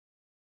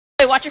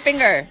Hey, watch your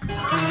finger. I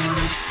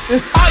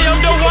am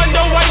the one,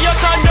 the way your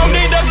son don't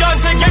need a gun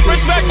to get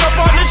respect up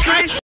on the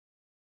street.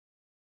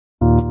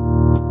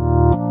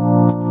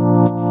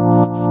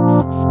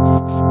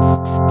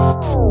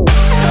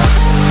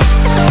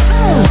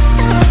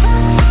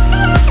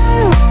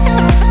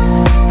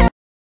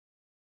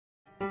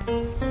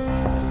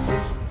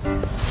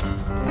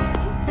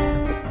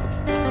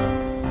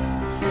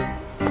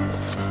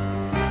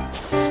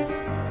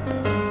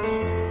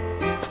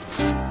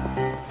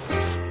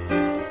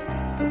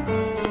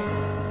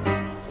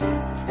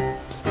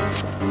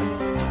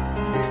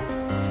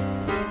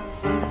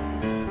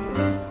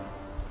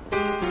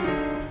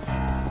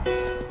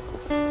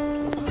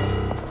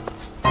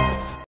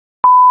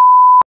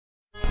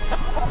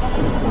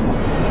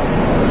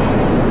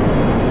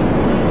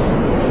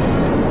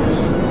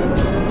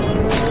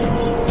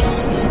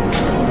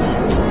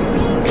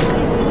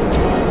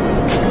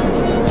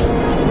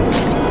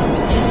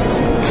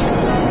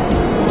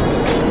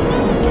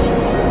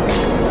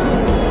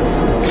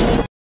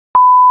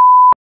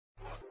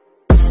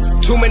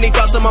 Too many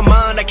thoughts on my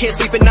mind, I can't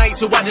sleep at night,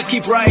 so I just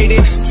keep writing.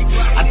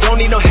 I don't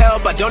need no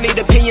help, I don't need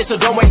opinions, so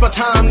don't waste my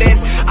time then.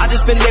 I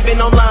just been living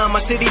online, my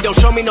city don't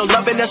show me no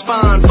love and that's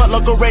fine. Fuck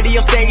local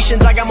radio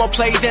stations, I got more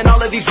plays than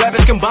all of these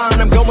rappers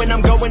combined. I'm going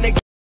again.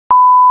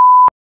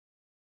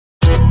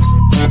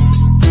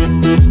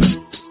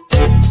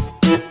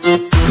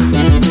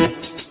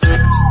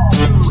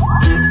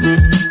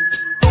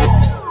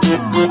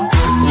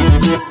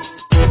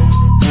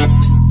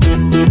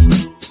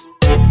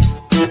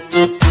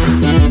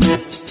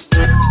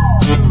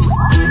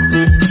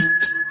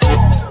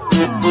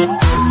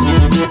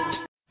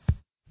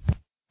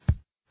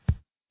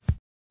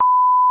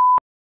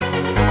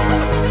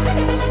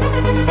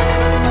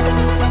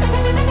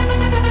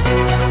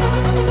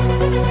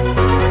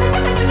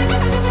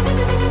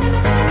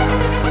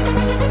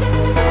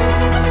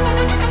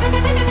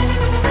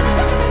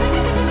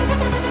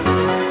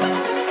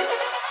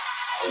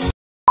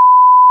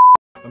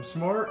 I'm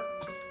smart.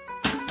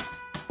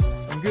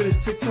 I'm good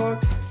at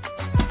TikTok.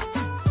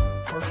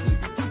 Partially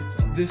good at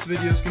TikTok. This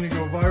video is gonna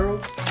go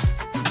viral.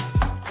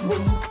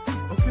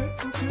 Okay.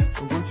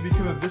 I'm going to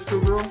become a Visco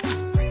girl. Of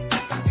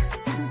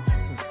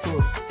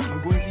course.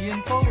 I'm going to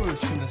gain followers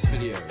from this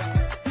video.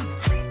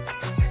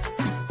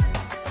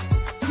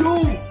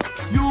 Yo!